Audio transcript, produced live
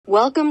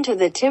Welcome to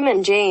the Tim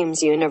and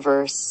James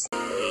universe.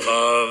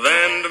 Love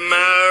and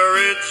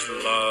marriage,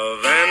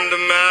 love and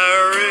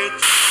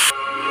marriage.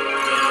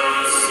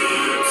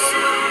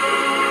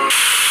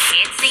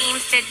 It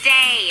seems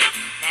today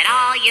that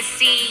all you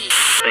see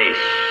Space,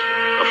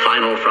 the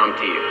final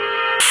frontier.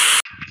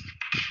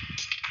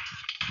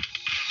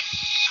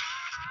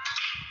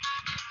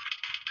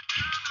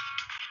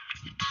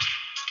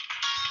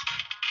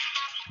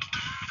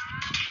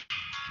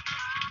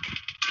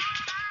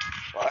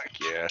 Fuck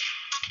yeah.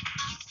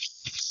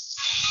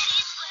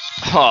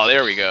 Oh,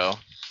 there we go.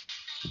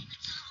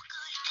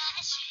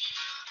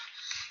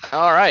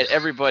 All right,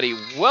 everybody,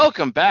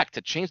 welcome back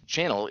to Change the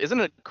Channel. Isn't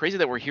it crazy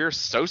that we're here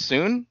so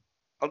soon?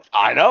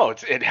 I know.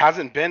 It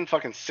hasn't been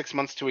fucking 6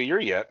 months to a year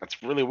yet.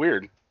 That's really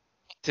weird.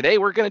 Today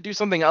we're going to do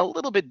something a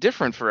little bit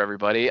different for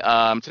everybody.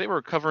 Today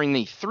we're covering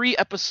the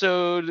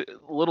 3-episode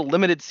little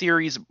limited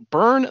series,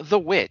 Burn the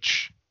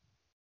Witch.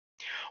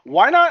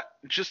 Why not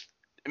just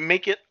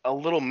make it a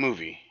little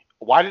movie?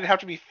 Why did it have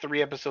to be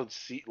 3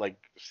 episodes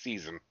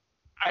season?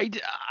 I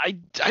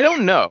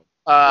don't know.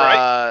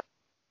 Right?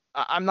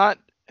 I'm not...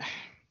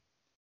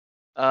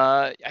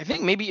 I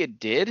think maybe it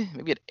did.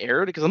 Maybe it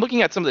aired, because I'm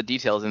looking at some of the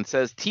details and it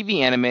says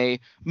TV anime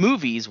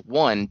movies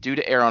 1 due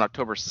to air on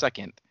October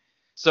 2nd.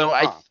 So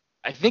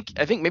I think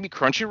maybe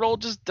Crunchyroll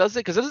just does it,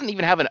 because it doesn't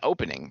even have an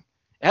opening.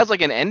 It has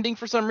like an ending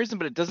for some reason,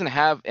 but it doesn't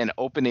have an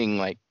opening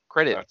like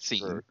credit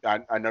scene. True.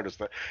 I noticed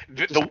that.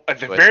 At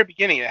the very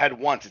beginning, it had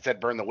once. It said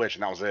 "Burn the Witch,"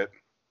 and that was it.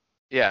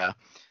 Yeah.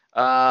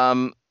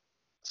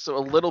 So a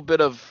little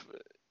bit of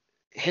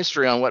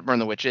history on what Burn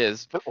the Witch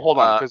is. But hold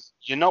on, because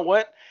you know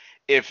what?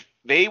 If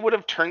they would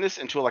have turned this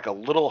into like a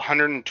little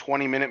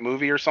 120-minute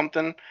movie or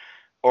something,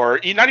 or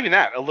not even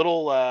that, a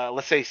little,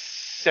 let's say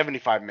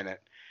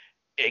 75-minute,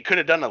 it could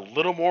have done a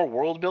little more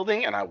world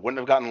building, and I wouldn't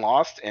have gotten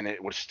lost, and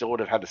it would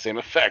have had the same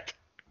effect.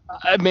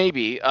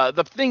 Maybe.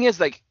 The thing is,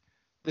 like,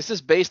 this is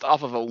based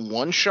off of a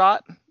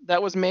one-shot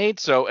that was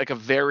made, so like a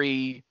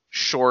very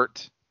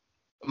short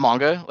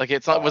manga. Like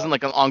it wasn't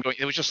like an ongoing.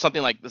 It was just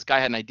something like this guy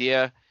had an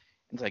idea, and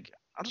it's like,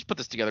 I'll just put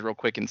this together real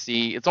quick and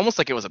see. It's almost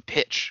like it was a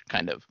pitch,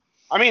 kind of.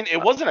 I mean,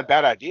 it wasn't a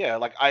bad idea.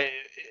 Like I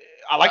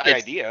like the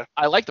idea.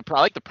 I like the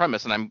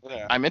premise, and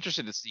I'm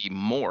interested to see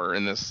more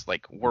in this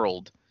like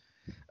world.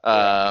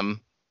 Burn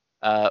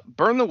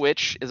the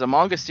Witch is a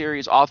manga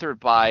series authored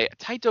by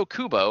Taito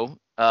Kubo.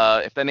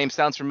 If that name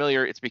sounds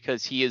familiar, it's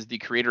because he is the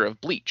creator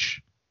of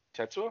Bleach.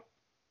 Tetsuo?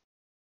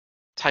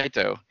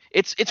 Taito.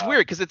 It's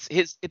weird because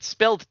it's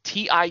spelled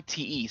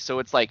Tite, so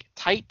it's like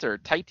tight or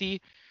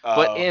tighty.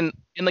 But in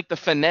like the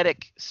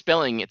phonetic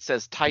spelling, it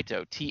says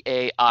Taito,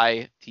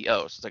 Taito.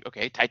 So it's like,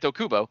 okay, Taito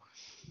Kubo.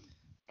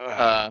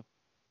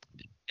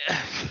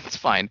 It's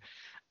fine.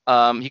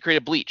 He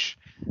created Bleach,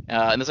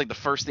 and it's like the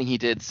first thing he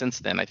did since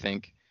then, I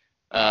think.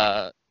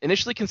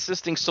 Initially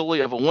consisting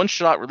solely of a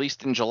one-shot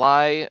released in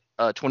July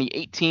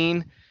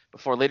 2018,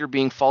 before later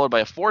being followed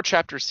by a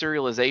 4-chapter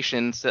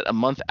serialization set a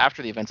month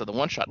after the events of the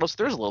one-shot. No, so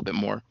there's a little bit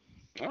more.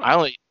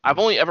 Oh. I've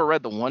only ever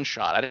read the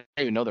one-shot. I didn't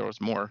even know there was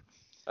more.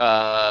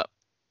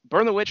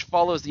 Burn the Witch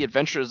follows the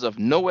adventures of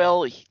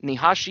Noelle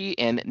Nihashi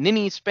and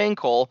Nini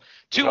Spankole,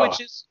 two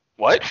witches.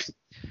 What?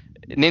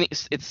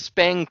 It's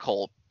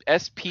Spankole.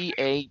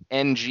 Spangcole.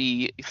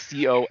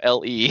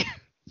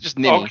 Just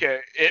Nini. Okay.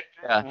 It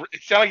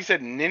sounded like you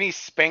said Nini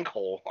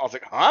Spankhole. I was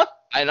like, huh?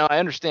 I know, I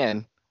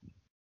understand.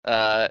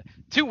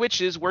 Two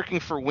witches working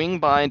for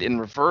Wingbind in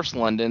Reverse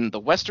London, the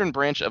western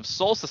branch of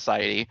Soul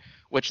Society,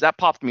 which that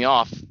popped me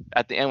off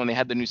at the end when they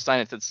had the new sign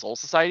that said Soul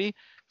Society. I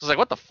was like,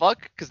 what the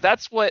fuck? Because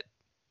that's what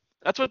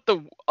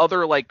the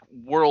other like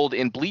world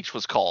in Bleach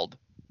was called.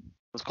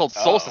 It was called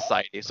Soul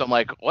Society. So I'm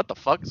like, what the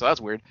fuck? So that's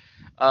weird.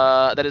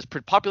 That is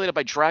populated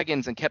by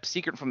dragons and kept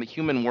secret from the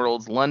human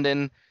world's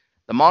London.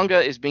 The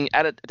manga is being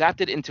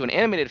adapted into an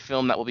animated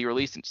film that will be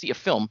released in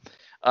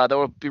that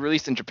will be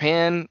released in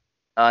Japan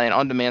and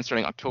on demand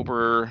starting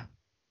October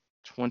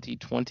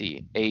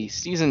 2020. A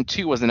season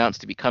 2 was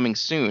announced to be coming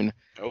soon.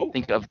 Oh.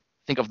 Think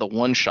of the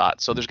one shot.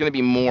 So there's going to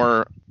be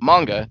more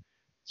manga.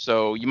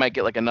 So you might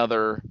get like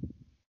another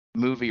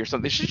movie or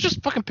something. They should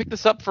just fucking pick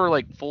this up for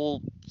like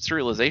full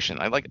serialization.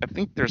 I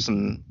think there's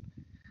some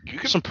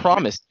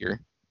promise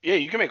here. Yeah,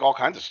 you can make all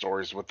kinds of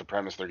stories with the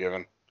premise they're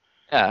given.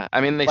 Yeah,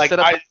 I mean they set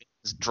up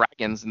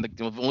dragons, and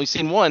we've only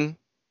seen one.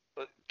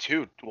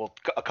 2, well,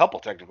 a couple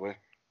technically.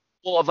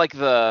 Well, of like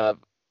the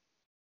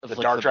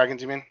dark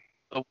dragons, you mean?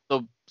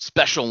 The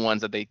special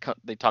ones that they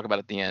talk about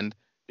at the end.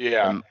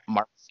 Yeah,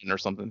 Martin or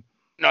something.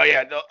 No,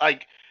 yeah,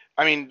 like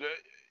I mean,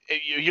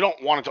 you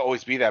don't want it to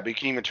always be that, but you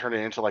can even turn it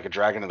into like a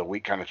dragon of the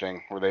week kind of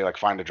thing, where they like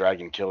find a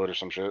dragon, kill it, or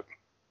some shit.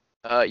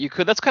 You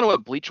could. That's kind of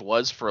what Bleach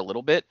was for a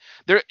little bit.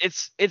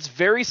 It's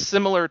very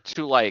similar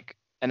to like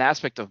an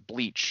aspect of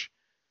Bleach,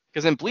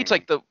 because in Bleach,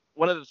 like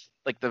one of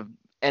the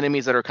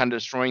enemies that are kind of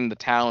destroying the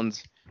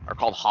towns are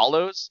called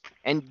hollows,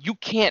 and you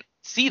can't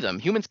see them.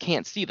 Humans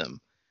can't see them.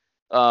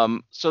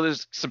 So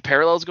there's some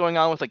parallels going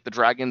on with like the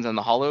dragons and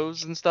the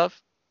hollows and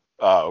stuff.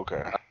 Oh,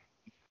 okay.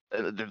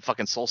 The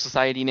fucking Soul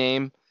Society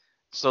name.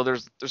 So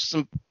there's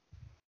some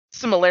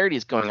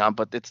similarities going on,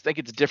 but it's like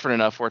it's different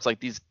enough where it's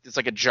like it's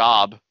like a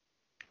job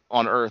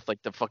on Earth,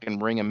 like to fucking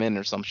ring him in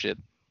or some shit.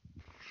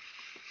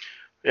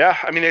 Yeah,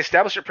 I mean they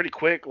established it pretty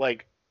quick.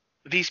 Like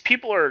these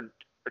people are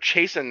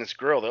chasing this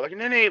girl. They're like,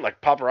 no,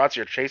 like paparazzi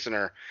are chasing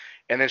her,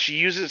 and then she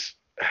uses.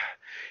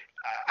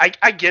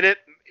 I get it.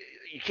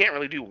 You can't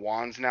really do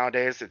wands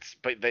nowadays.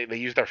 But they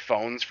use their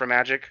phones for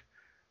magic.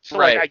 So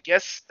Right. like I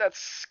guess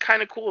that's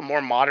kind of cool and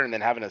more modern than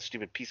having a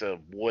stupid piece of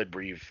wood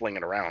where you fling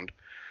it around.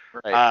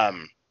 Right.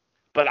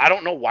 But I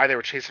don't know why they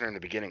were chasing her in the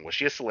beginning. Was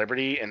she a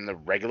celebrity in the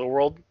regular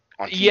world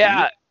on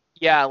TV?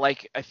 Yeah.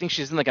 Like I think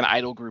she's in like an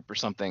idol group or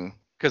something.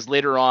 Because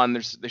later on,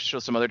 they show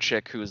some other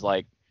chick who's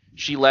like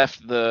she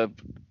left the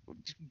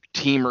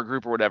team or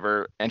group or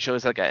whatever, and she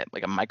has like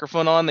a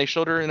microphone on. They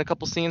showed her in a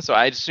couple scenes, so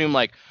I assume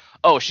like,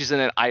 oh, she's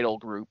in an idol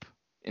group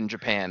in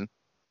Japan.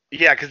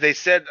 Yeah, because they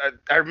said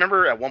I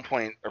remember at one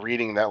point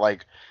reading that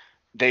like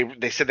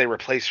they said they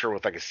replaced her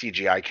with like a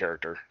CGI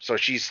character, so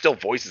she still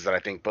voices it, I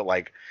think, but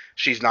like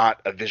she's not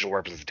a visual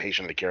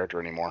representation of the character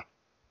anymore.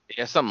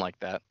 Yeah, something like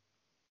that.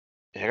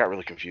 Yeah, I got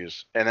really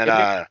confused. And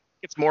then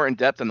It's more in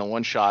depth than the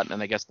one shot,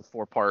 and I guess the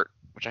 4-part,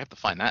 which I have to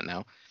find that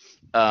now.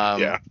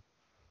 yeah,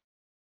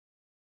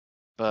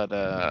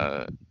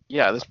 But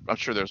yeah, I'm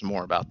sure there's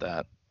more about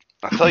that.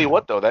 I'll tell you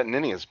what though, that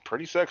ninny is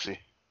pretty sexy.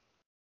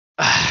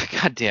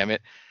 God damn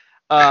it.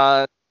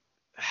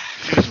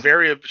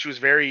 She was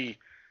very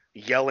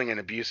yelling and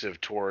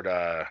abusive toward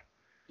that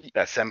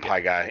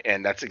senpai guy,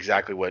 and that's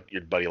exactly what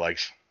your buddy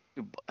likes.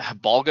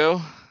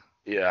 Balgo?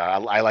 Yeah,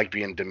 I like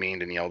being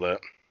demeaned and yelled at.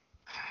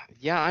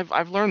 Yeah,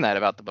 I've learned that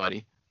about the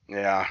buddy.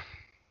 Yeah,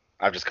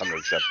 I've just come to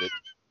accept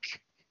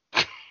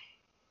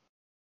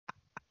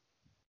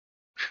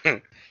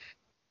it.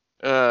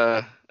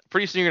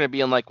 Pretty soon you're gonna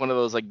be in like one of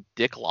those like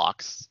dick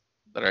locks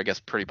that are, I guess,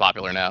 pretty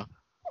popular now.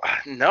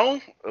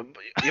 No,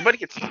 your buddy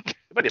gets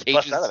bust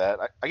Cages. out of that.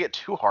 I get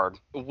too hard.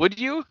 Would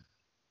you?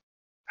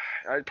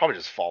 I'd probably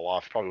just fall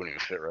off. Probably wouldn't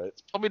even fit right.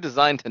 Probably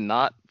designed to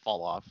not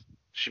fall off.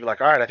 She'd be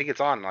like, "All right, I think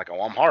it's on." I'm like,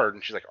 "Oh, I'm hard,"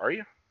 and she's like, "Are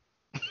you?"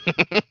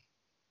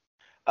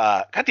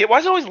 God damn, why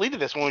does it always lead to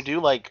this when we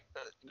do like?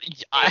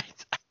 I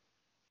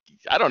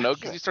don't know,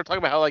 because you start talking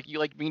about how like you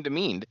like being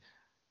demeaned.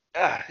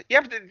 Yeah,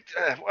 but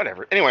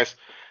whatever. Anyways,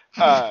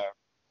 yeah,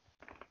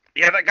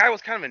 that guy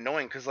was kind of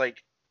annoying because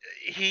like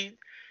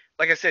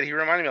like I said, he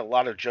reminded me a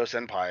lot of Joe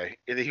Senpai.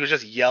 He was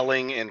just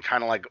yelling and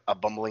kind of like a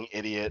bumbling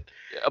idiot.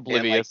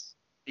 Oblivious.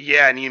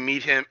 Yeah, and you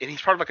meet him, and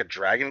he's part of like a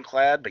dragon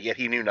clad, but yet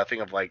he knew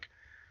nothing of like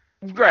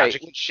Right.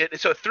 magic and shit.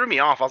 So it threw me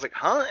off. I was like,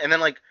 huh? And then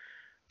like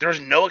there was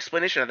no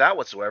explanation of that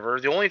whatsoever.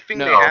 The only thing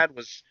they No. had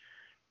was,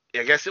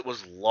 I guess it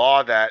was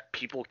law that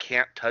people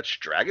can't touch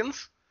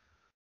dragons.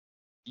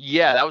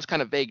 Yeah, that was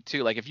kind of vague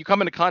too. Like if you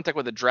come into contact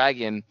with a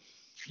dragon,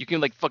 you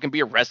can like fucking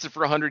be arrested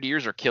for 100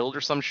 years or killed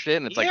or some shit,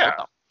 and it's like Yeah.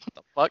 what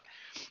the fuck?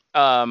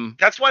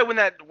 That's why when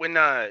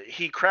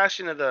he crashed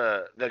into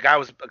the guy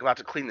was about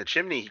to clean the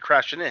chimney, he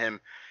crashed into him,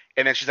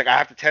 and then she's like, I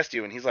have to test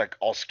you, and he's like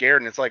all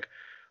scared, and it's like,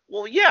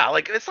 well, yeah,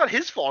 like it's not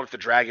his fault if the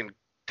dragon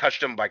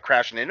touched him by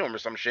crashing into him or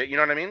some shit, you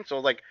know what I mean? So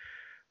like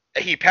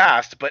he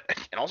passed, but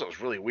and also it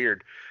was really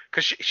weird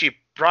because she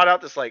brought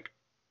out this like,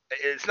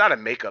 it's not a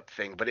makeup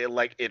thing, but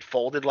it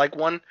folded like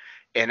one,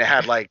 and it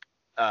had like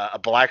a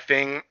black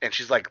thing, and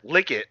she's like,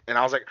 lick it, and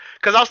I was like,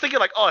 because I was thinking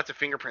like, oh, it's a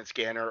fingerprint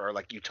scanner, or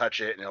like you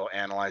touch it and it'll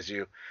analyze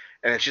you,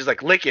 and then she's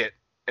like, lick it,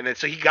 and then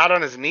so he got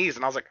on his knees,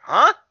 and I was like,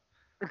 huh?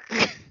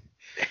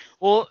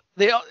 Well,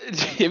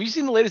 have you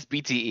seen the latest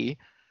BTE?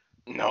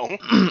 No.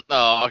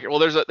 Oh, okay. Well,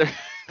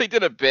 they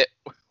did a bit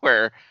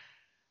where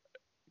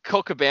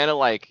Colt Cabana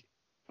like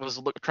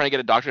was trying to get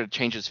a doctor to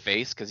change his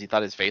face because he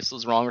thought his face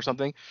was wrong or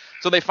something.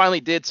 So they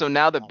finally did. So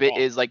now the bit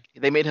is like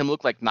they made him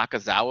look like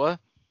Nakazawa.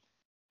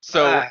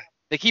 So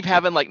they keep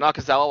having like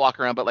Nakazawa walk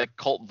around, but like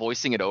Colt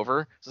voicing it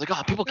over. So it's like,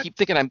 oh, people keep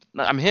thinking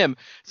I'm him.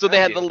 So they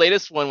had the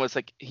latest one was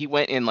like he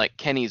went in like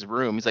Kenny's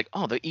room. He's like,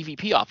 oh, the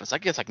EVP office. I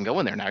guess I can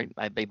go in there now.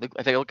 I think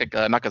I look like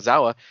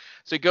Nakazawa.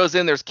 So he goes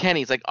in. There's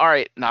Kenny. He's like, all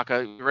right,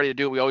 Naka, you ready to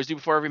do what we always do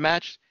before every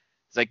match?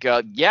 He's like,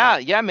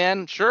 yeah,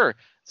 man, sure.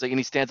 It's like, and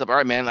he stands up. All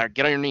right, man, like,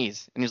 get on your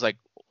knees. And he's like,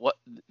 what?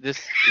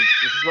 This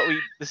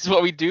is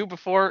what we do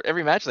before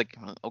every match. Like,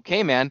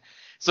 okay, man.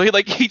 So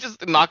he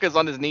just Naka's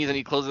on his knees and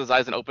he closes his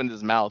eyes and opens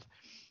his mouth.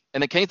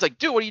 And then Kenny's like,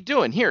 dude, what are you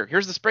doing?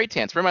 Here's the spray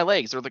tan. Spray my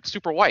legs. They're like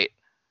super white.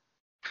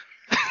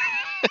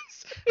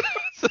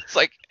 So it's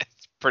like,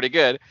 it's pretty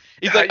good.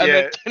 He's like, and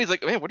then Kenny's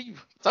like, man, what's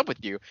up with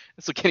you?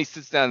 And so Kenny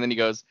sits down and then he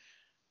goes,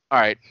 all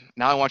right,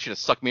 now I want you to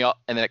suck me up.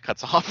 And then it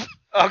cuts off.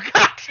 Oh,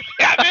 God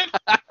damn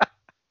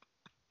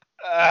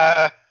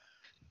it.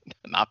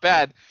 Not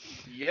bad.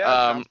 Yeah,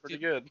 sounds pretty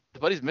good. The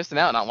buddy's missing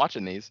out not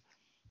watching these.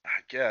 I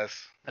guess.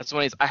 That's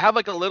when I have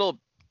like a little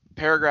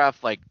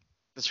paragraph like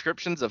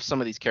descriptions of some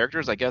of these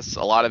characters. I guess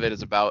a lot of it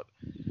is about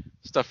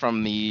stuff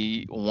from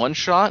the one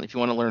shot. If you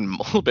want to learn a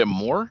little bit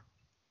more,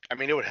 I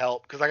mean, it would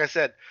help because, like I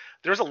said,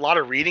 there's a lot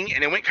of reading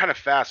and it went kind of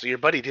fast. So your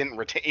buddy didn't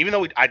retain, even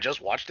though I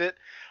just watched it,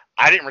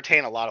 I didn't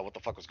retain a lot of what the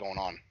fuck was going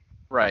on.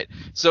 Right.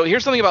 So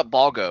here's something about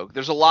Balgo.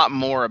 There's a lot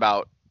more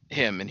about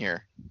him in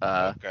here.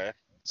 Okay.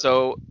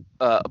 So,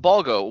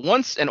 Balgo,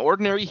 once an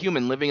ordinary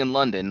human living in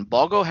London,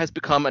 Balgo has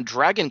become a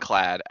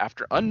dragon-clad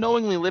after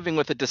unknowingly living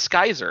with a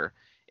disguiser.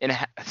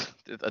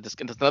 That's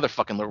another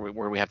fucking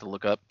word we have to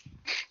look up.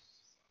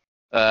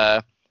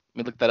 Let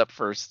me look that up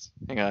first.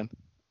 Hang on.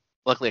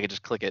 Luckily, I could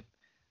just click it.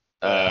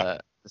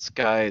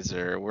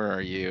 Disguiser, where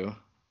are you?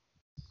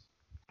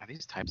 Are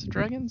these types of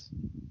dragons?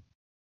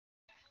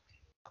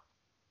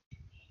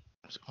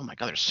 Oh my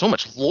god, there's so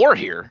much lore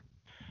here.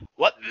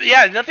 What?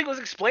 Yeah, nothing was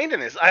explained in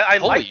this. I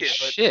Holy liked it,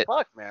 shit. but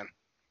fuck, man.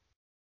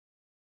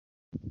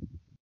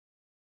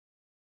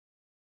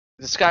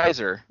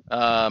 Disguiser.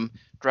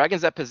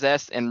 Dragons that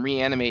possess and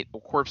reanimate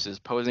corpses,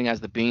 posing as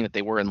the being that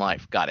they were in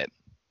life. Got it.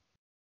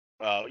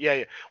 Oh,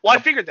 yeah. Well, I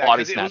figured that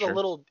Body because it snatcher.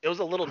 was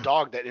a little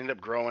dog that ended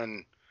up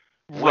growing.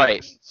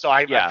 Right. wings. So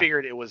I Yeah.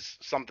 figured it was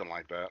something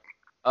like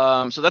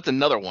that. So that's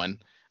another one.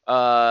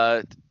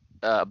 Balgo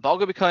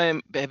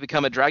had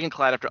become a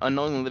dragon-clad after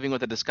unknowingly living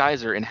with a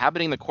disguiser,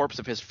 inhabiting the corpse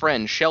of his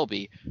friend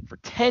Shelby for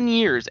 10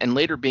 years and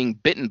later being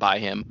bitten by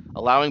him,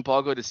 allowing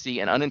Balgo to see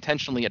and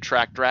unintentionally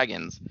attract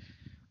dragons.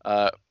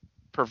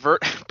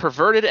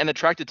 Perverted and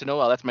attracted to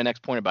Noelle. That's my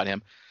next point about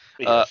him.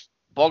 Yes.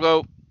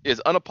 Balgo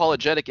is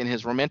unapologetic in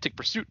his romantic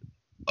pursuit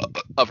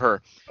of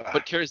her,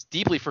 but cares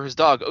deeply for his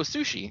dog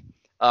Osushi,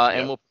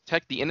 and will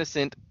protect the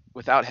innocent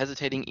without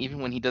hesitating,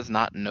 even when he does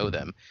not know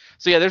them.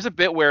 So yeah, there's a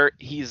bit where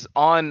he's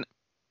on.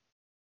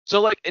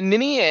 So like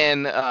Nini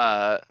and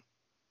Noelle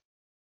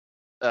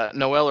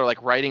are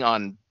like riding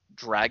on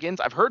dragons.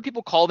 I've heard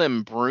people call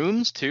them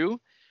brooms too.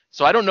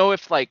 So I don't know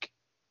if like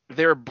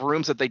they're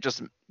brooms that they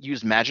just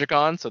use magic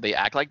on, so they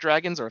act like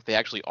dragons, or if they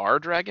actually are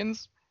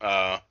dragons.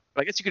 But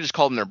I guess you could just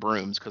call them their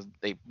brooms because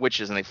they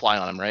witches and they fly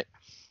on them, right?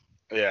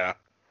 Yeah.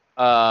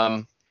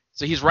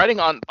 So he's riding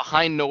on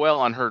behind Noelle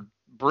on her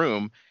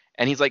broom,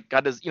 and he's like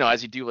got his,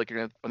 as you do like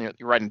when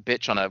you're riding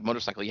bitch on a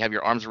motorcycle, you have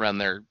your arms around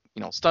their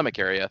stomach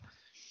area,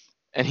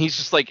 and he's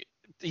just like,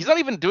 he's not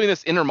even doing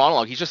this inner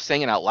monologue, he's just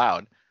saying it out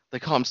loud,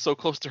 like, oh, I'm so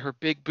close to her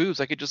big boobs,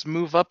 I could just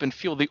move up and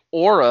feel the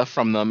aura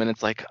from them. And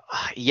it's like,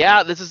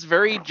 yeah, this is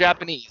very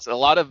Japanese. A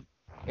lot of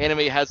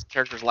anime has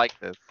characters like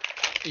this.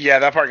 Yeah,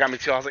 that part got me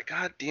too. I was like,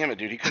 God damn it,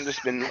 dude. He couldn't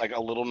just been like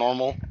a little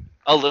normal.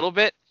 A little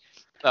bit.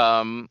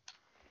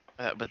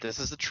 But this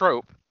is a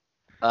trope.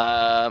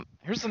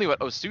 Here's something about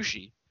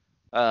Osushi,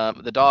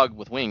 the dog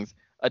with wings.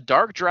 A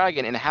dark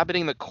dragon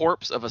inhabiting the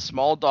corpse of a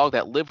small dog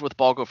that lived with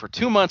Balgo for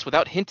 2 months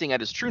without hinting at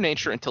his true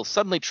nature until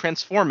suddenly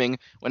transforming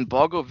when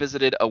Balgo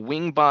visited a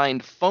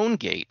Wingbind phone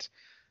gate.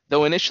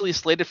 Though initially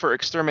slated for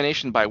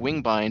extermination by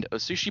Wingbind,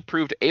 Osushi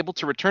proved able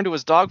to return to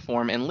his dog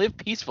form and live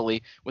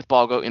peacefully with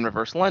Balgo in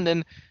Reverse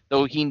London,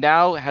 though he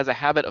now has a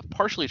habit of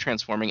partially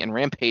transforming and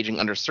rampaging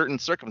under certain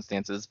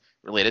circumstances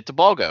related to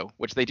Balgo,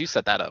 which they do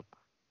set that up.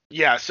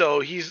 Yeah, so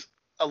he's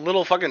a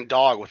little fucking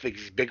dog with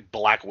these big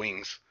black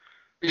wings.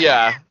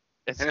 Yeah.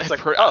 And it's like,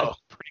 pretty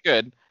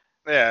good.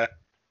 Yeah.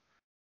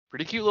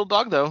 Pretty cute little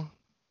dog, though.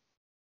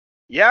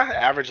 Yeah,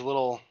 average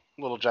little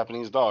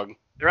Japanese dog.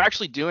 They're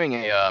actually doing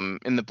a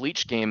in the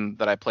Bleach game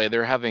that I play.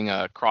 They're having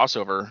a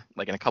crossover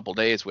like in a couple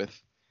days with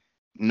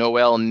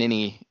Noelle,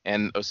 Nini,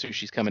 and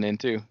Osushi's coming in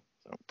too.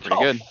 So pretty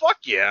good. Fuck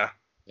yeah.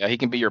 Yeah, he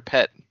can be your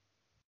pet.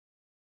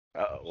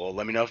 Well,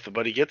 let me know if the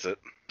buddy gets it.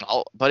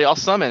 I'll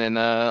summon and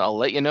I'll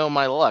let you know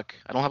my luck.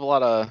 I don't have a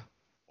lot of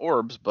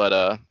orbs,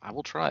 but I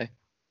will try.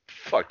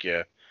 Fuck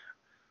yeah.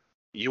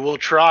 You will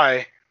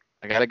try.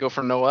 I gotta go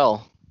for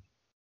Noelle.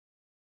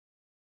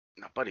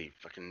 No, buddy,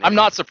 fucking Nini. I'm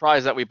not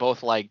surprised that we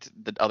both liked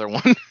the other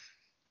one.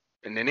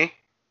 And Nini?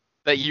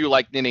 That you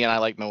like Nini and I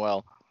like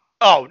Noelle.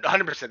 Oh,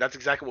 100%. That's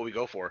exactly what we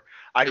go for.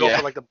 I go Yeah.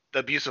 for like the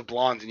abusive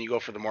blondes, and you go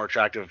for the more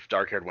attractive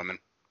dark-haired women.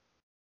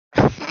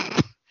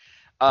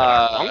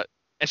 And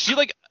she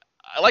like,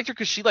 I liked her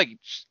because she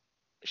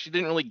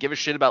didn't really give a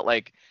shit about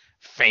like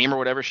fame or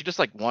whatever. She just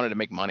like wanted to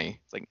make money.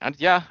 It's like, I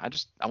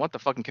want the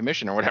fucking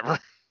commission or whatever.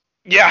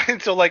 Yeah,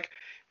 and so like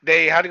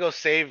they had to go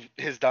save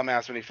his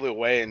dumbass when he flew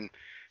away, and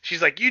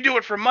she's like, "You do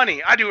it for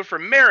money, I do it for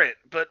merit,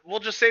 but we'll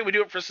just say we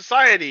do it for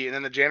society." And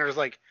then the janitor's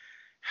like,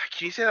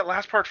 "Can you say that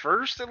last part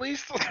first, at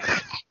least?"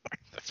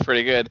 That's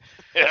pretty good.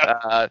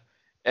 Yeah.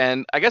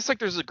 And I guess like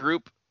there's a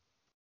group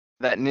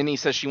that Nini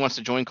says she wants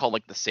to join called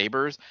like the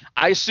Sabers.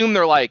 I assume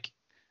they're like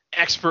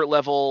expert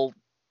level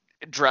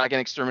dragon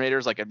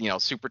exterminators, like a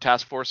super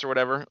task force or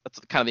whatever. That's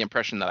kind of the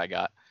impression that I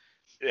got.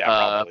 Yeah,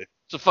 probably.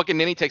 So fucking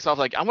Nini takes off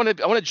like, I want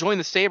to join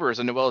the Sabers,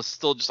 and Noelle is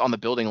still just on the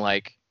building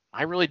like,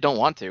 I really don't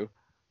want to.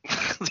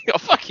 Like, oh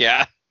fuck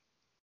yeah.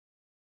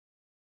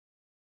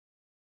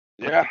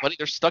 Yeah. Buddy,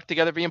 they're stuck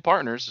together being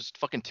partners, just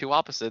fucking two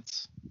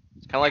opposites.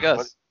 It's kind of like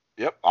us.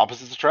 Yep,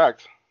 opposites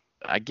attract.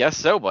 I guess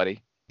so, buddy.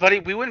 Buddy,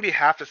 we wouldn't be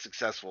half as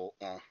successful.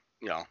 Well,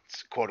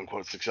 quote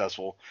unquote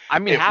successful. I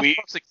mean, If half we-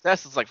 of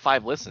success is like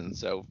 5 listens,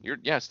 so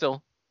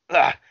still.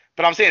 But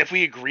I'm saying if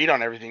we agreed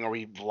on everything or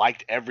we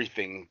liked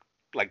everything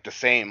like the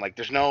same, like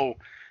there's no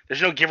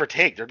give or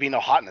take. There'd be no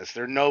hotness.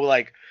 There's no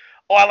like,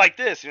 oh, I like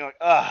this. And you're like,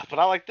 but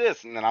I like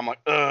this. And then I'm like,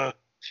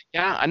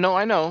 Yeah, I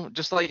know.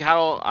 Just like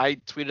how I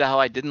tweeted how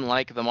I didn't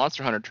like the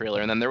Monster Hunter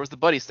trailer, and then there was the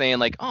buddy saying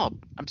like, "Oh,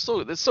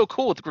 it's so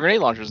cool with the grenade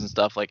launchers and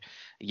stuff." Like,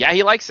 yeah,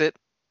 he likes it.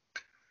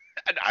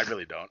 I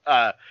really don't.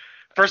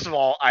 First of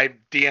all, I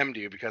DM'd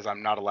you because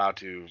I'm not allowed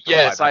to.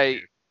 Yes, reply back to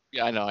you.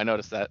 yeah, I know. I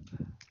noticed that.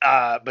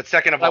 But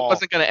second of I all,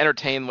 wasn't gonna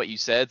entertain what you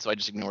said, so I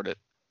just ignored it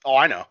oh,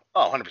 I know.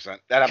 Oh, 100%.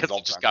 That happens because all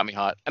it the just time. got me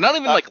hot. And I don't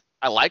even Uh, like.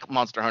 I like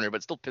Monster Hunter, but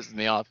it still pisses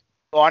me off.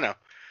 Oh, I know.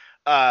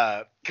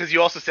 Because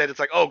you also said it's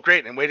like, oh,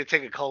 great, and way to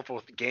take a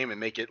colorful game and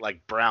make it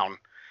like brown.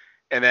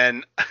 And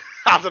then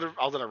I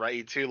was gonna write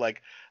you too,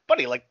 like,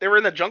 buddy, like they were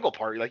in the jungle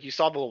part, like you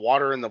saw the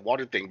water and the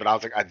water thing, but I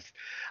was like,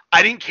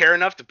 I didn't care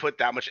enough to put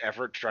that much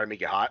effort to try to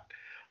make it hot.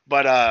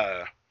 But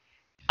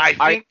I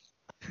think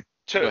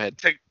Go ahead.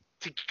 to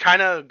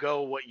kind of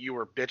go what you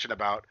were bitching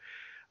about,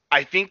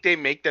 I think they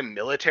make them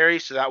military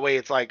so that way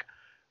it's like,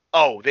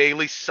 oh, they at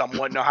least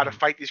somewhat know how to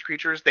fight these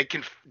creatures. They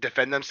can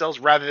defend themselves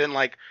rather than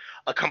like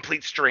a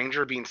complete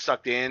stranger being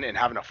sucked in and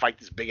having to fight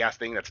this big ass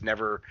thing that's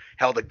never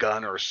held a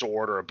gun or a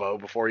sword or a bow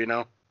before, you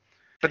know.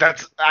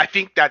 But I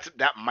think that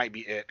might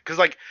be it, because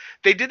like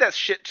they did that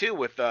shit too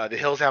with the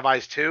Hills Have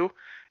Eyes too.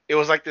 It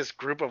was like this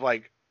group of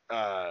like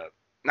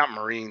not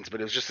Marines,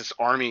 but it was just this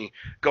army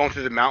going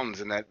through the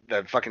mountains, and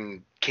that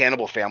fucking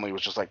cannibal family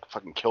was just like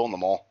fucking killing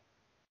them all.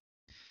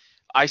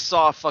 I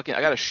saw fucking.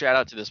 I got a shout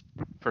out to this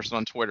person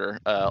on Twitter,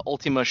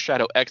 Ultima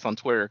Shadow X on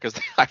Twitter, because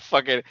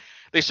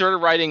they started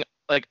writing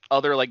like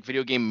other like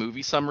video game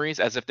movie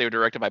summaries as if they were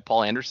directed by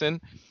Paul Anderson.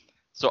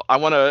 So I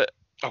want to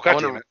Oh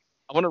god damn it!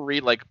 I want to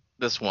read like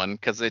this one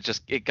because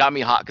it got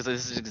me hot because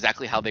this is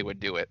exactly how they would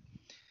do it.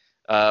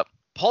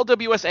 Paul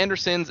W.S.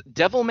 Anderson's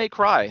Devil May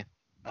Cry.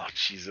 Oh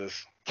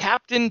Jesus!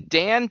 Captain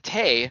Dan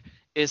Tay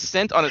is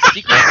sent on a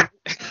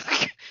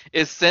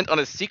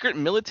secret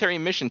military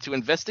mission to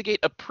investigate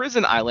a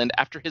prison island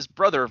after his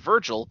brother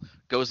Virgil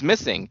goes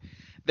missing.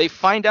 They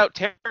find out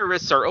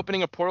terrorists are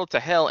opening a portal to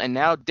hell, and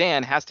now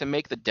Dan has to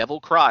make the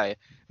devil cry.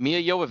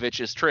 Mia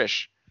Jovovich is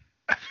Trish.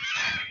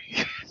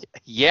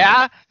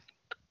 Yeah.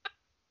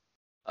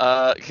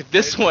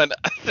 This one.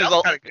 That's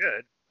kind of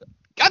good.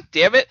 God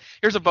damn it!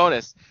 Here's a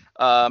bonus.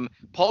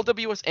 Paul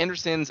W.S.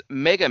 Anderson's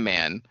Mega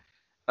Man.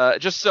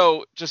 Just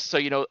so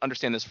you know,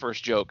 understand this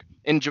first joke.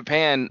 In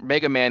Japan,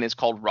 Mega Man is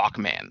called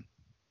Rockman.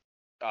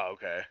 Oh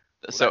okay.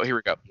 So here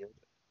we go.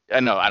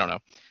 No, I don't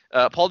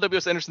know. Paul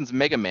W.S. Anderson's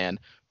Mega Man.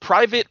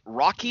 Private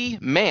Rocky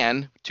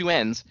Man, 2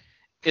 N's,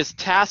 is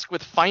tasked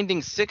with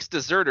finding 6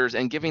 deserters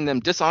and giving them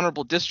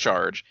dishonorable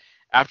discharge.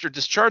 After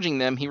discharging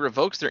them, he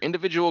revokes their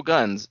individual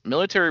guns.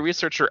 Military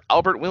researcher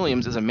Albert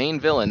Williams is a main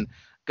villain.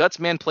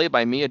 Gutsman played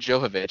by Mia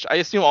Jovovich. I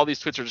assume all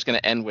these tweets are just going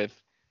to end with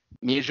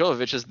Mia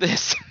Jovovich is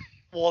this.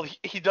 Well,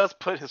 he does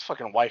put his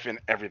fucking wife in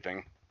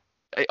everything.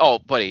 Oh,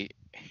 buddy,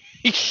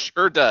 he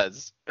sure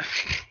does.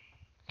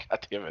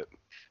 God damn it.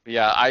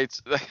 Yeah, I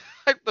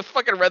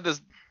fucking read this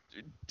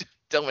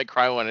Devil May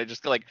Cry one.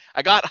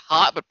 I got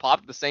hot but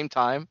popped at the same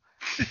time.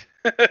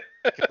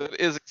 It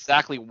is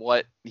exactly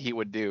what he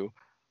would do.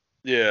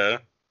 Yeah.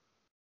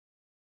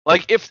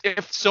 Like if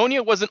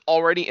Sonya wasn't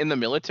already in the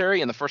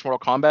military in the first Mortal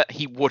Kombat,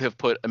 he would have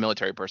put a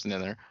military person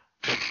in there.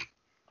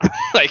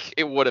 Like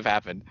it would have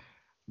happened.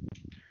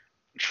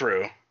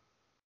 True.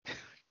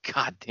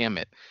 God damn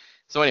it.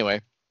 So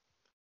anyway,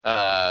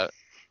 I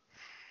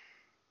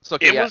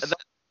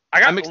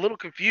got a little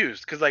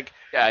confused because like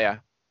yeah.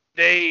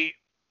 they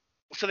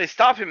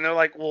stop him and they're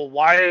like, well,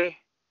 why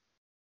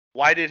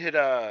did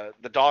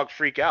the dog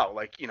freak out?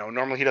 Like, you know,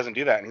 normally he doesn't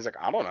do that, and he's like,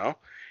 I don't know.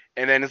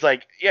 And then it's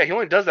like, yeah, he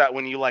only does that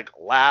when you like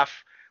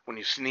laugh, when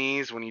you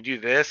sneeze, when you do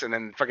this, and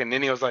then fucking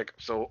Nini was like,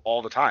 so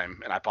all the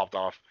time, and I popped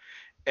off.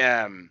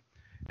 And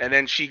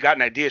then she got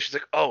an idea. She's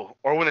like, oh,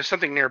 or when there's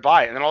something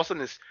nearby, and then all of a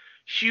sudden this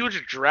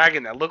huge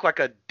dragon that looked like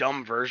a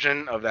dumb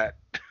version of that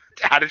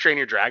How to Train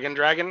Your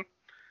Dragon.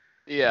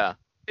 Yeah.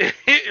 It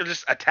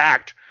just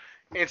attacked,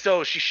 and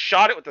so she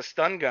shot it with a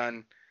stun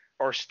gun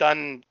or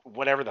stun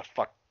whatever the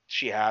fuck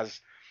she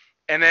has,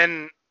 and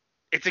then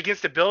it's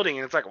against a building,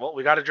 and it's like, well,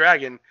 we got a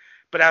dragon.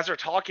 But as they're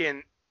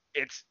talking,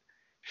 its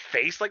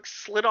face like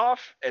slid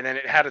off, and then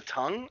it had a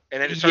tongue,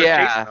 and then it started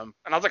chasing them.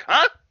 And I was like,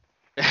 huh?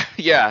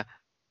 Yeah.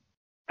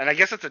 And I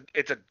guess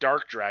it's a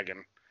dark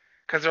dragon,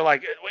 because they're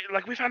like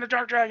we found a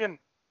dark dragon.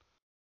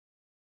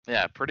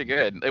 Yeah, pretty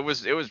good. It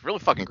was really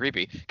fucking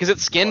creepy because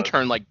its skin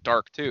turned like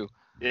dark too.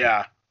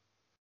 Yeah.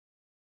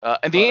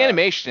 And the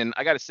animation,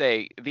 I gotta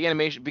say,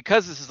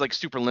 because this is like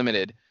super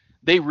limited,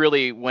 they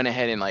really went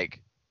ahead and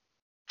like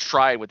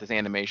tried with this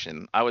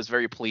animation. I was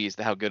very pleased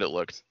at how good it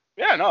looked.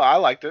 Yeah, no, I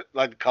liked it.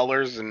 Like the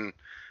colors and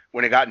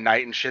when it got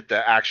night and shit,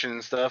 the action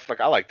and stuff. Like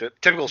I liked it.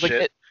 Typical like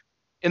shit.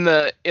 In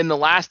the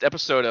last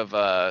episode of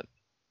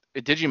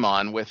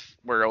Digimon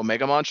where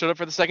Omegamon showed up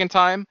for the second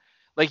time,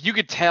 like you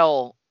could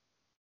tell,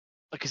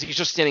 because he was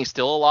just standing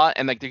still a lot,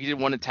 and like he did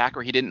one attack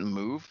where he didn't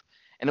move,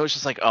 and it was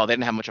just like, oh, they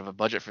didn't have much of a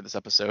budget for this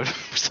episode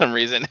for some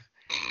reason.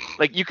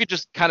 Like you could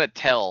just kind of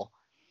tell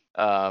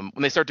when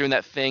they start doing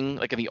that thing,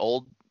 like in the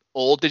old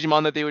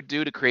Digimon that they would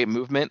do to create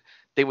movement,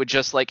 they would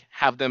just like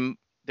have them.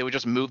 They would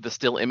just move the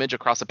still image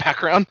across the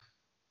background.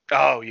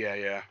 Oh yeah,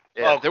 yeah.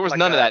 Yeah, Oh, there was like,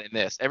 none of that in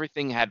this.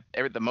 Everything had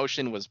the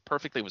motion was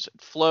perfectly was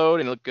flowed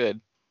and it looked good.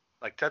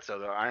 like Tetsuo,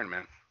 the Iron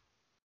Man.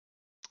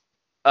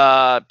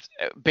 Uh,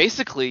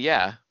 basically,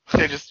 yeah.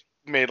 They just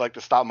made like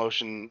the stop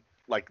motion,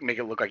 like make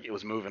it look like it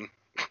was moving.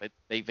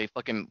 They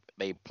fucking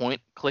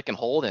point, click, and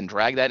hold and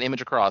drag that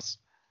image across.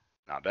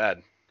 Not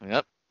bad,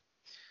 Yep.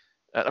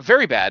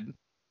 Very bad.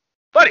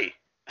 buddy.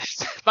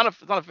 It's not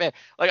a fan.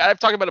 Like I've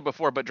talked about it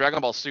before, but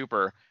Dragon Ball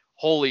Super,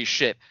 holy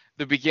shit!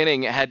 The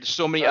beginning had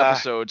so many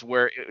episodes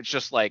where it's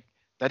just like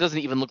that doesn't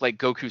even look like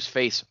Goku's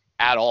face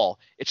at all.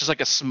 It's just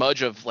like a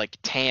smudge of like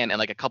tan and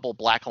like a couple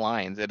black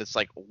lines, and it's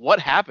like, what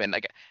happened?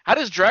 Like, how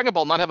does Dragon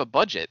Ball not have a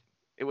budget?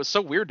 It was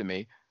so weird to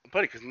me.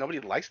 Buddy, because nobody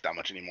likes that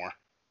much anymore.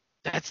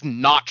 That's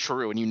not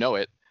true, and you know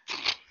it.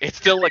 It's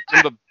still like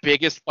one of the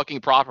biggest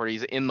fucking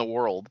properties in the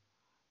world.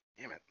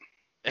 Damn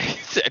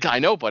it. I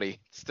know, buddy. It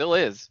still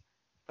is.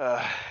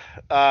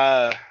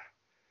 Yeah,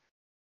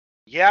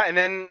 and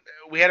then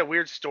we had a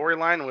weird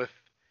storyline with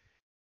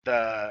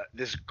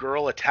this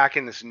girl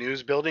attacking this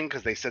news building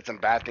because they said some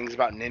bad things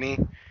about Nini,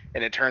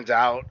 and it turns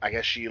out I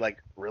guess she like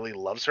really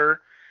loves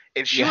her,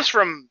 and she was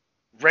from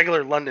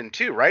regular London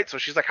too, right? So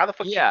she's like, how the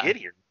fuck did you get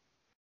here?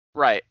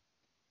 Right.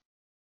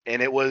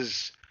 And it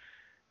was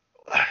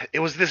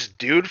this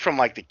dude from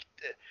like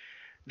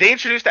they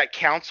introduced that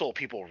council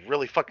people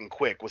really fucking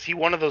quick. Was he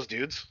one of those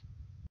dudes?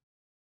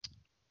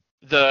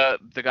 The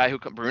guy who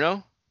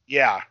Bruno?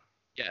 Yeah.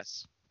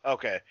 Yes.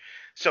 Okay.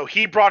 So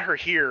he brought her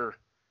here.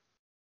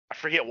 I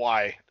forget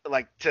why.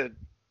 Like to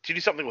do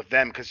something with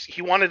them because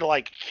he wanted to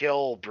like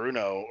kill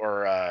Bruno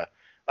or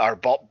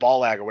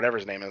Ballag or whatever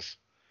his name is.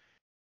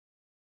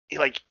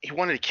 He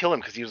wanted to kill him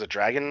because he was a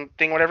dragon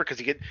thing, whatever.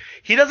 Because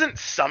he doesn't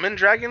summon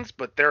dragons,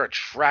 but they're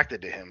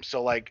attracted to him.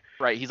 So like,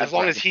 right, he's as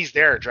long as he's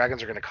there,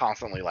 dragons are gonna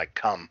constantly like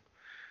come.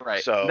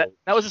 Right. So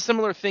that was a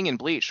similar thing in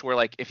Bleach, where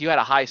like if you had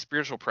a high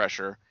spiritual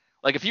pressure,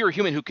 like if you were a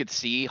human who could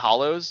see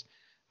hollows,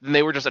 then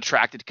they were just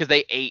attracted because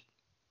they ate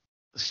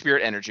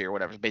spirit energy or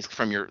whatever, basically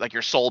from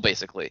your soul,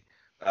 basically.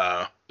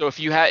 So if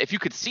you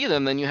could see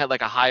them, then you had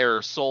like a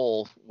higher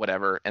soul,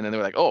 whatever, and then they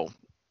were like, oh,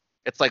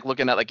 it's like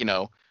looking at like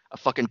a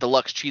fucking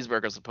deluxe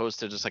cheeseburger as opposed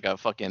to just like a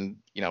fucking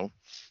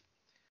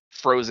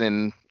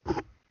frozen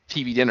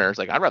TV dinner. It's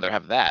like I'd rather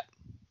have that.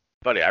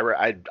 Buddy,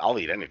 I'll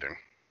eat anything.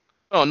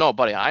 Oh no,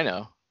 buddy, I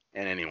know.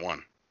 And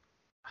anyone.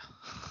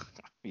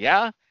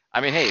 Yeah, I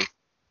mean, hey,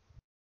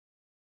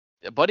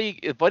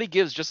 buddy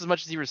gives just as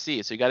much as he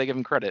receives, so you got to give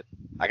him credit.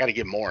 I got to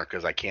give more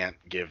because I can't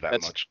give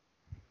that much.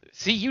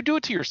 See, you do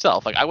it to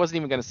yourself. Like I wasn't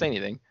even gonna say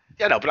anything.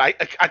 Yeah, no, but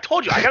I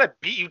told you I gotta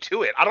beat you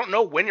to it. I don't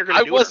know when you're gonna.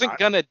 I was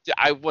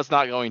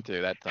not going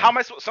to that time. How am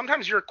I?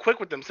 Sometimes you're quick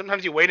with them.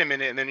 Sometimes you wait a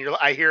minute and then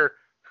I hear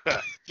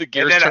the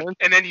gears turn,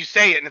 and then you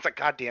say it and it's like,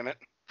 God damn it.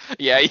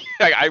 Yeah,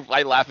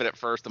 I laugh at it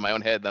first in my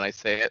own head, then I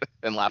say it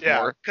and laugh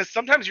more. Because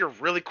sometimes you're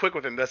really quick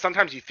with them.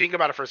 Sometimes you think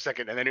about it for a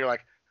second and then you're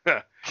like,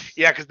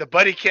 yeah, because the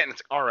buddy can't. And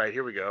it's all right.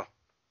 Here we go.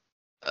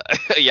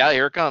 Yeah,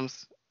 here it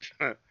comes.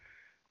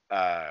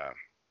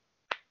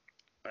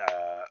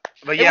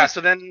 But yeah, so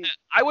then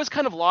I was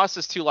kind of lost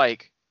as to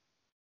like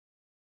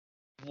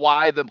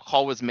why the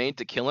call was made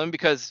to kill him,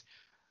 because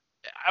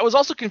I was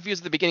also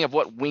confused at the beginning of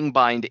what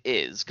Wingbind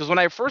is. Because when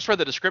I first read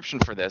the description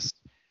for this,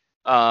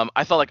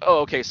 I thought like,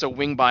 oh, okay, so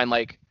Wingbind,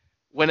 like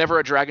whenever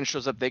a dragon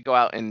shows up, they go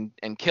out and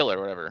kill it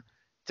or whatever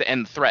to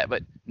end the threat.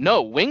 But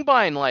no,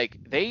 Wingbind, like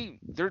they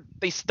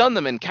stun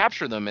them and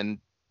capture them and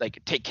like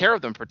take care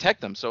of them,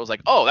 protect them. So it was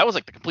like, oh, that was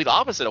like the complete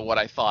opposite of what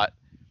I thought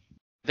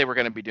they were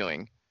going to be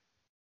doing.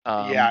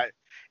 Yeah,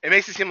 it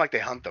makes it seem like they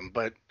hunt them,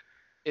 but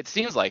it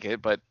seems like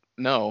it, but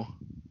no.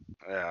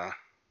 Yeah.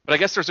 But I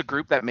guess there's a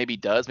group that maybe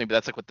does. Maybe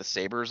that's like what the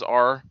Sabers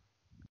are.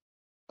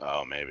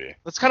 Oh, maybe.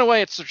 That's kind of why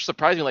it's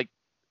surprising. Like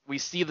we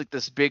see like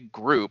this big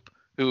group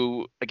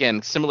who,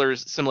 again,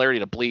 similarity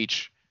to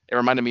Bleach. It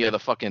reminded me of the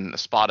fucking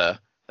Espada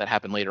that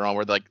happened later on,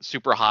 where they're like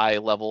super high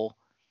level,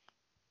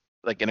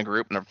 like in a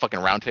group in a fucking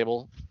round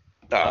table.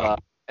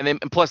 And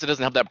plus, it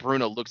doesn't help that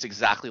Bruno looks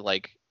exactly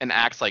like and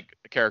acts like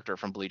a character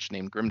from Bleach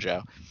named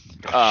Grimmjow.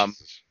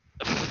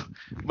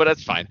 But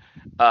that's fine.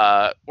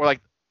 Or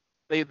like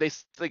they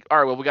like, all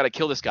right, well, we got to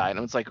kill this guy, and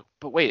it's like,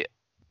 but wait,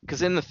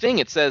 because in the thing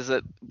it says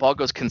that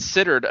Balgo's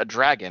considered a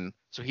dragon,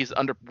 so he's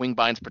under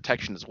Wingbind's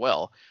protection as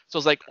well. So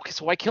it's like, okay,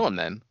 so why kill him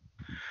then?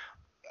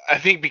 I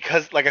think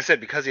because, like I said,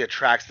 because he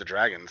attracts the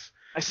dragons.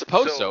 I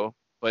suppose so,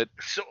 but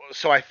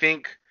so I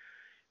think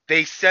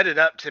they set it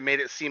up to make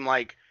it seem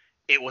like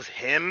it was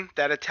him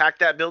that attacked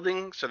that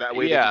building, so that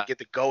way they could get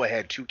the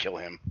go-ahead to kill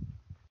him.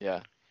 Yeah.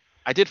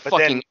 I did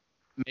fucking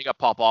mega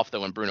pop off,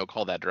 though, when Bruno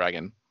called that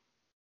dragon.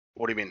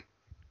 What do you mean?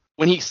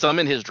 When he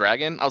summoned his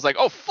dragon, I was like,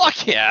 oh,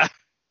 fuck yeah!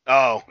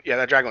 Oh, yeah,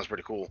 that dragon was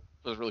pretty cool.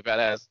 It was really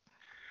badass.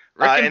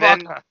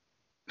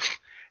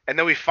 And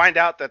then we find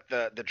out that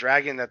the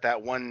dragon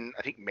that one,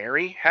 I think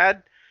Mary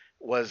had,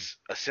 was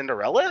a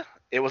Cinderella?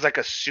 It was like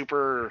a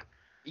super...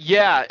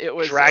 Yeah, it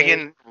was...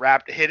 Dragon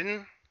wrapped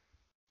hidden?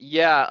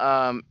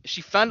 Yeah,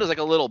 she found it as like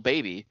a little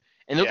baby,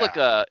 and it looked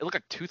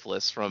like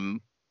Toothless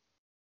from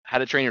How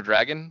to Train Your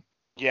Dragon.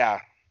 Yeah.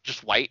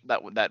 just white.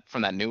 That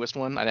from that newest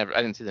one. I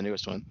didn't see the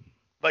newest one.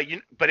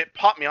 But it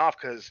popped me off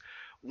because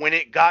when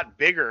it got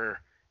bigger,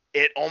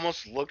 it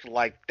almost looked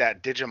like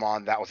that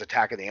Digimon that was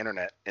attacking the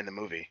internet in the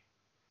movie.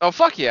 Oh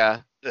fuck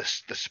yeah.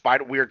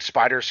 The weird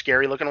spider,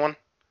 scary looking one.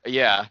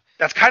 Yeah.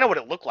 That's kind of what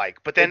it looked like.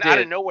 But then It out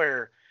did. of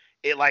nowhere,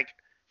 it like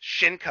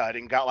shin cut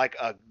and got like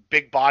a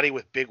big body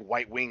with big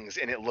white wings,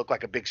 and it looked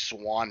like a big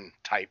swan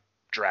type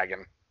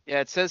dragon. Yeah,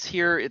 it says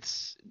here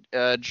it's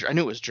I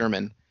knew it was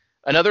German.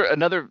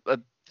 Another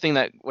thing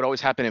that would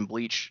always happen in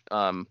Bleach,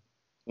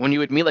 when you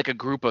would meet like a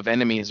group of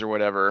enemies or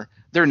whatever,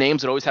 their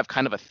names would always have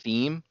kind of a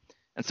theme.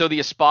 And so the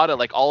Espada,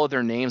 like all of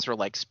their names were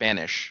like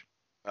Spanish.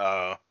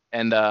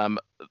 And the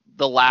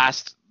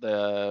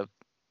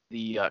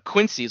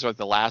Quincy's, or like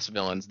the last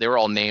villains, they were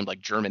all named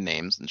like German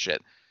names and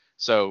shit.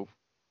 So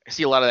I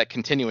see a lot of that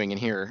continuing in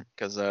here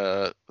because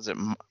was it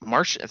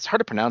March? It's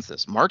hard to pronounce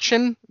this.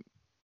 Marchen.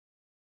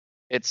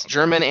 It's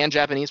German and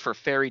Japanese for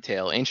fairy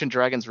tale. Ancient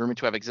dragons rumored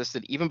to have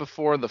existed even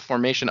before the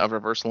formation of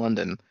Reverse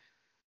London.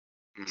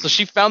 So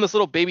she found this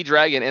little baby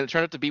dragon, and it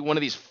turned out to be one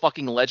of these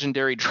fucking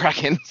legendary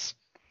dragons.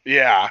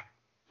 Yeah.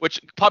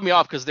 Which popped me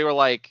off because they were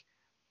like,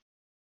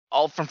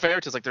 all from fairy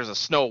tales, like there's a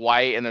Snow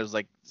White and there's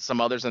like some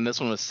others, and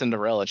this one was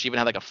Cinderella. She even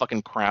had like a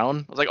fucking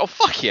crown. I was like, oh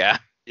fuck yeah.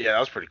 Yeah, that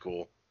was pretty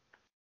cool.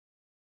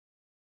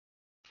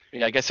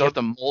 Yeah, I guess you have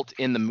to molt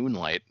in the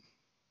moonlight.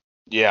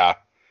 Yeah.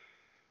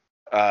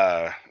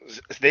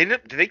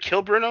 Did they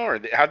kill Bruno, or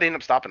how'd they end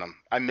up stopping him?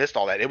 I missed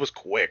all that. It was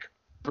quick.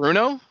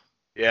 Bruno?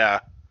 Yeah.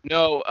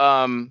 No,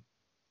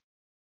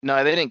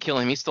 no, they didn't kill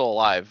him. He's still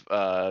alive.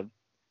 But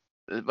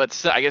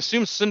I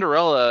assume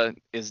Cinderella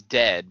is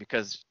dead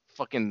because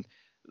fucking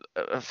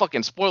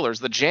spoilers.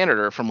 The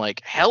janitor from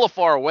like hella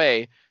far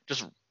away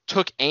just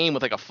took aim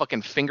with like a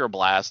fucking finger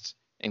blast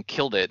and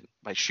killed it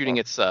by shooting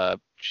its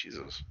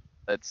Jesus.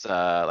 Its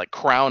like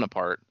crown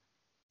apart.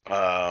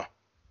 Uh,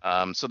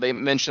 So they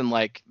mentioned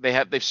like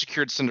they've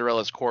secured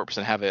Cinderella's corpse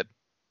and have it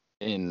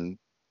in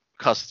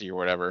custody or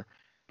whatever.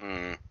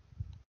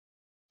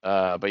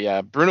 But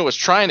yeah, Bruno was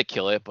trying to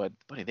kill it, but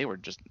buddy, they were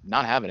just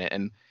not having it.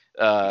 And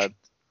I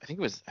think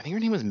her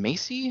name was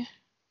Macy.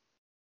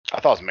 I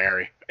thought it was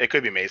Mary. It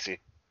could be Macy.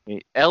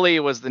 Ellie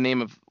was the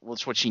name of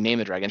what she named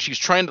the dragon. She was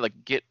trying to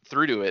like get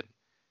through to it,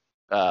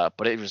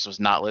 but it just was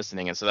not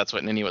listening. And so that's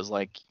what Nini was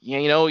like.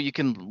 Yeah, you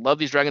can love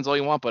these dragons all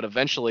you want, but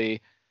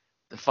eventually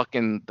the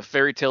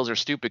fairy tales are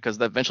stupid because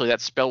eventually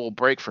that spell will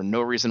break for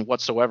no reason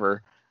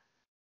whatsoever.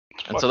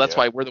 And so that's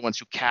why we're the ones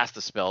who cast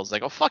the spells.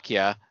 Like, oh fuck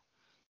yeah.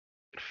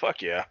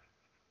 Fuck yeah.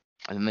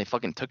 And then they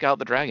fucking took out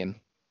the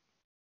dragon.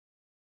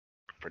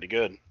 Pretty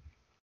good.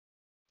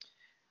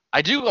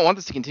 I want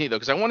this to continue though,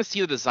 because I want to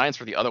see the designs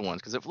for the other ones,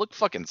 because it looked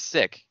fucking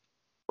sick.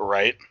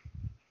 Right.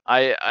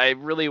 I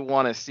really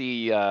want to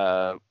see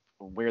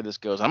where this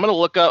goes. I'm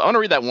gonna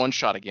read that one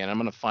shot again. I'm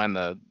gonna find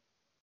the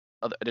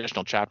other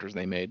additional chapters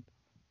they made.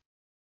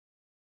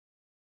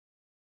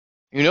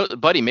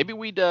 Buddy, maybe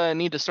we'd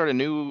need to start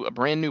a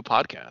brand new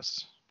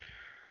podcast.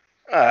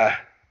 I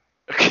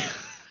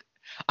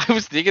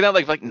was thinking that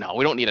like no,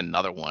 we don't need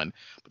another one.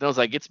 But then I was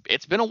like,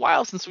 it's been a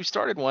while since we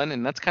started one,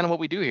 and that's kind of what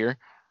we do here.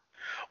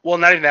 Well,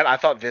 not even that. I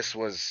thought this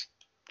was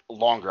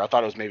longer. I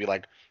thought it was maybe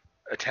like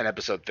a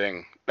 10-episode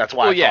thing. That's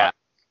why. Yeah.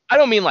 I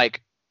don't mean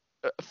like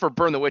for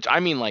Burn the Witch. I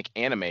mean like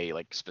anime,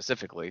 like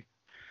specifically.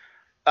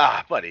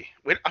 Buddy.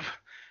 We but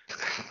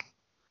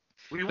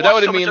that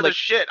would so mean much other like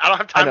shit. I don't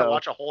have time to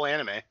watch a whole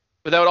anime.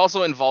 But that would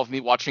also involve me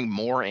watching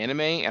more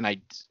anime, and a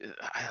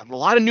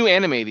lot of new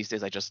anime these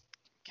days I just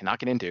cannot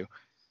get into.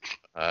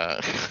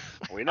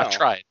 We know.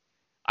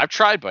 I've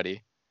tried,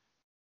 buddy.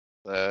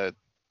 What's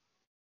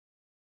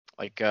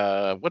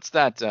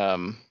that?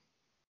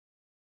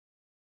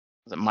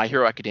 Is it My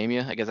Hero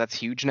Academia? I guess that's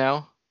huge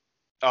now.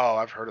 Oh,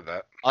 I've heard of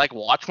that. I like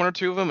watch one or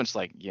two of them. It's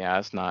like, yeah,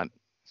 it's not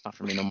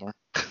for me no more.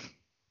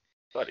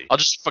 Buddy. I'll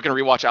just fucking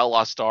rewatch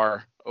Outlaw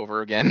Star over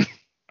again,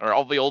 or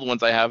all the old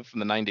ones I have from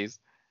the 90s.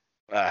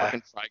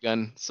 Fucking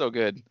Trigun, so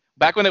good.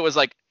 Back when it was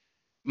like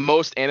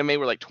most anime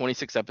were like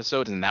 26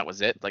 episodes and that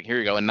was it. Like, here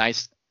you go, a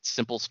nice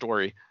simple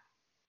story.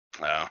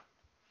 Oh.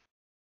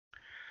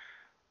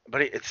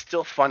 But it's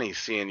still funny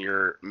seeing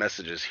your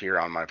messages here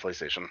on my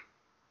PlayStation.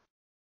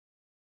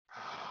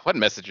 What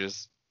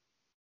messages?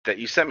 That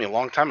you sent me a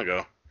long time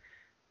ago.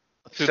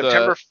 Through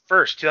September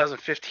 1st,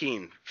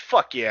 2015.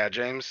 Fuck yeah,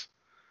 James.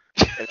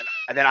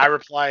 and then I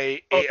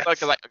reply...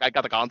 because I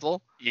got the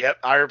console? Yep,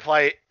 I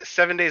reply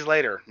 7 days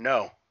later,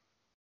 no.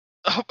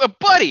 Oh,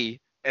 buddy!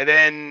 And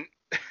then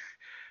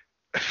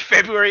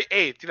February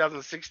 8th,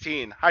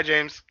 2016. Hi,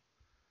 James.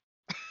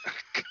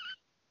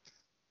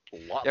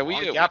 Long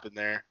gap in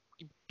there.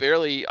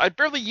 I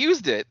barely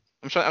used it.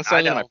 I'm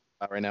signing in my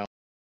app right now.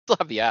 Still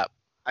have the app.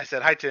 I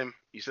said, hi, Tim.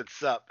 You said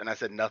sup. And I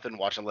said, nothing.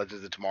 Watching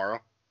Legends of Tomorrow.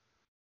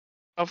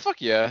 Oh,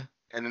 fuck yeah.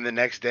 And then the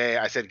next day,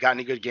 I said, got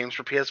any good games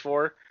for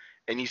PS4?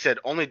 And you said,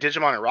 only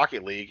Digimon and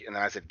Rocket League. And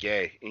then I said,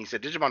 gay. And you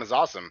said, Digimon is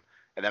awesome.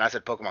 And then I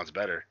said, Pokemon's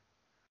better.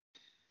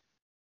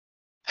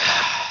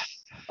 That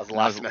was the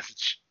last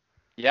message.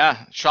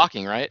 Yeah,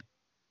 shocking, right?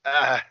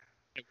 I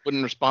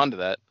wouldn't respond to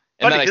that.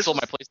 And then I sold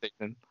my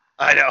PlayStation.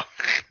 I know.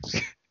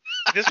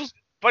 This was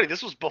buddy.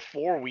 This was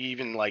before we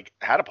even like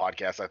had a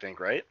podcast. I think,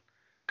 right?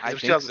 'Cause I it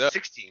was think so.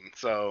 2016.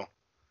 So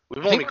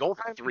we've I think only by gone the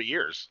for time- 3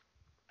 years.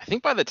 I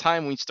think by the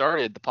time we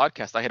started the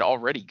podcast, I had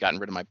already gotten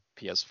rid of my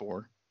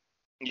PS4.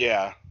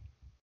 Yeah,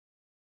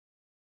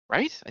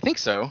 Right? I think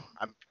so.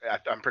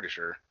 I'm pretty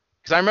sure.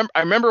 Because I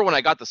remember when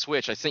I got the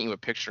Switch, I sent you a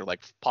picture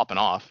like popping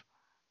off.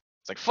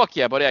 It's like, fuck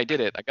yeah, buddy, I did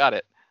it. I got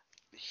it.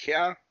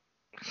 Yeah.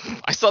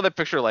 I saw that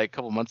picture like a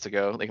couple months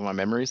ago, like in my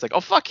memories. Like,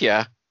 oh fuck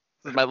yeah,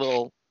 this is my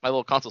little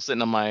console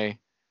sitting on my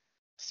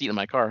seat in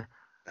my car.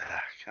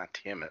 God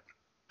damn it.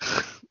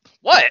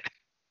 What?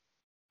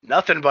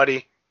 Nothing,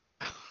 buddy.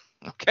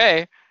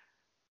 Okay.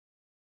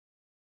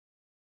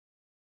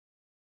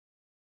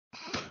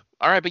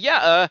 All right, but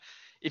yeah,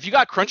 if you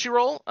got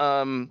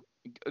Crunchyroll,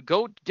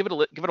 go give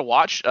it a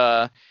watch.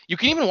 You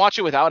can even watch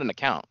it without an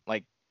account.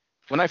 Like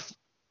when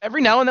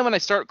every now and then when I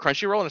start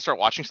Crunchyroll and I start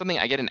watching something,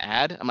 I get an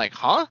ad. I'm like,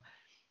 huh?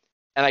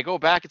 And I go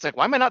back. It's like,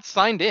 why am I not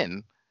signed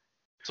in?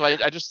 So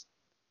I just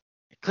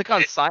click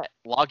on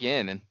log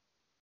in, and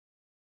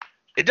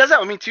It does that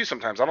with me too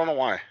sometimes. I don't know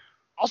why.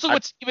 also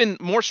what's even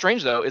more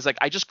strange though is like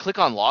I just click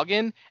on login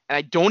and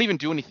I don't even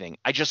do anything.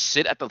 I just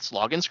sit at this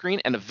login screen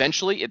and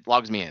eventually it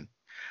logs me in.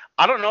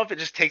 I don't know if it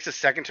just takes a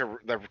second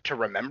to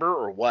remember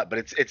or what, but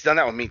it's done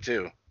that with me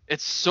too.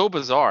 It's so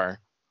bizarre.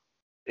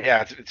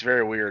 Yeah, it's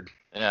very weird.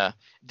 Yeah.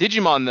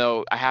 Digimon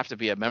though, I have to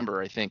be a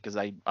member, I think, because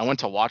I went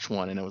to watch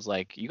one and it was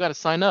like, you got to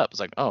sign up. It's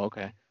like, oh,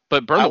 okay.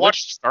 But Burn the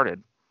Witch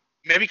started.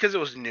 Maybe because it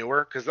was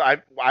newer. Because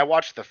I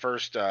watched the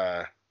first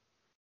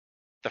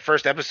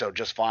episode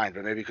just fine,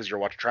 but maybe because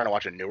you're trying to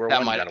watch a newer one,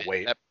 you gotta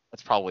wait.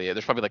 That's probably it.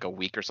 There's probably like a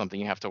week or something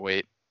you have to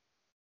wait.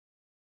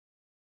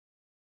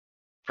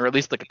 Or at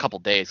least like a couple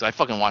days. So I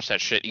fucking watch that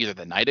shit either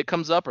the night it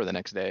comes up or the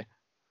next day.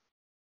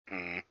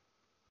 Mm.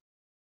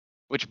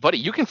 Which, buddy,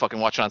 you can fucking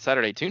watch it on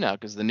Saturday too now,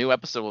 because the new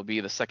episode will be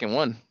the second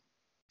one.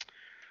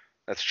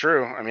 That's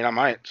true. I mean, I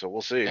might, so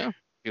we'll see. Yeah.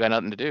 You got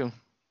nothing to do.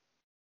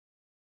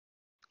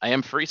 I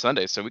am free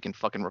Sunday, so we can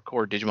fucking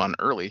record Digimon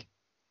early.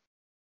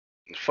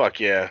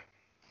 Fuck yeah.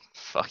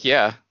 Fuck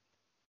yeah.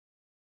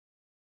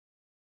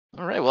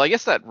 All right, well, I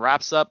guess that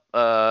wraps up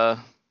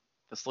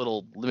this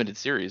little limited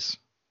series.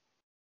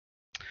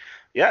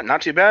 Yeah,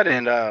 not too bad,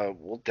 and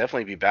we'll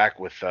definitely be back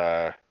with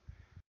a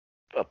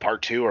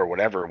part 2 or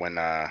whatever when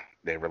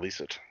they release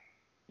it.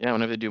 Yeah,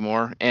 whenever they do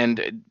more.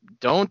 And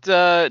don't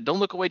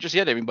look away just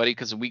yet, everybody,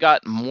 because we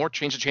got more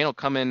Change the Channel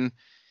coming,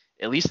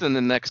 at least in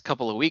the next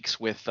couple of weeks,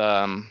 with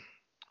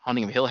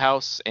Haunting of Hill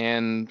House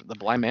and The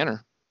Bly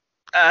Manor.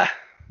 I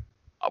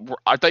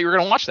thought you were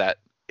gonna watch that.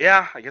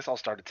 Yeah, I guess I'll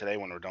start it today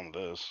when we're done with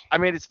this. I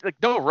mean, it's like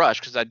no rush,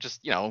 because I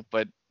just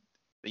but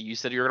you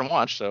said you were gonna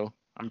watch, so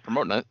I'm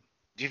promoting it.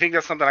 Do you think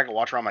that's something I can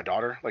watch around my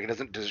daughter? Like,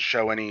 does it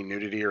show any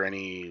nudity or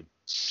any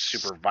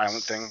super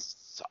violent thing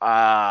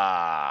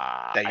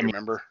that you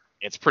remember?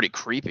 It's pretty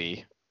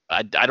creepy.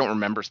 I don't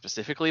remember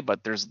specifically,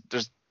 but there's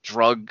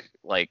drug,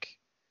 like,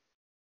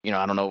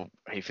 I don't know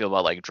how you feel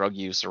about like drug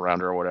use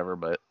around her or whatever,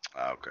 but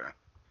Okay.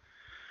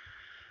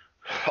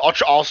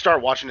 I'll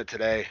start watching it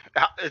today.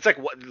 It's like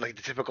what, like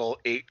the typical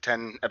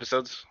 8-10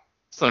 episodes?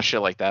 some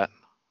shit like that.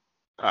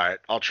 All right,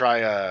 I'll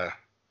try.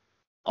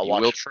 I'll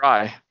watch. We'll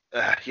try.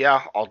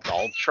 Yeah, I'll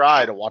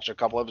try to watch a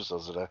couple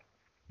episodes today.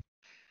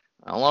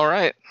 Well, all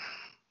right.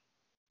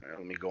 All right,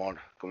 let me go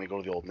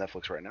to the old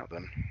Netflix right now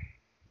then.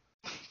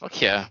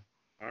 Fuck yeah.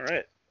 All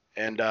right,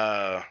 and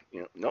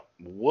no,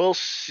 we'll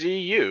see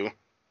you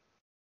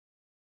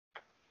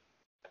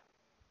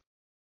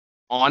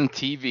On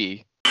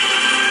TV.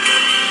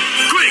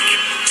 Quick,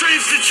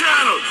 change the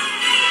channel.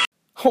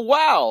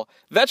 Wow,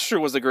 that sure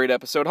was a great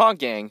episode, huh,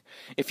 gang?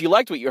 If you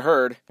liked what you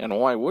heard, and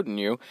why wouldn't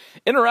you,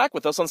 interact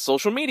with us on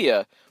social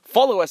media.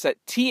 Follow us at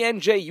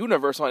TNJ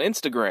Universe on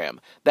Instagram.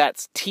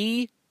 That's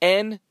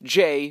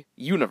TNJ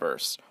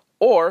Universe.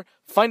 Or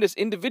find us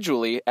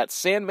individually at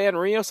Sandman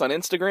Rios on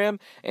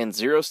Instagram and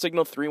Zero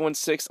Signal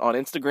 316 on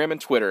Instagram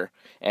and Twitter.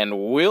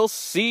 And we'll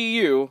see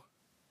you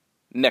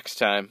next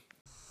time.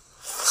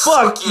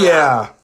 Fuck yeah!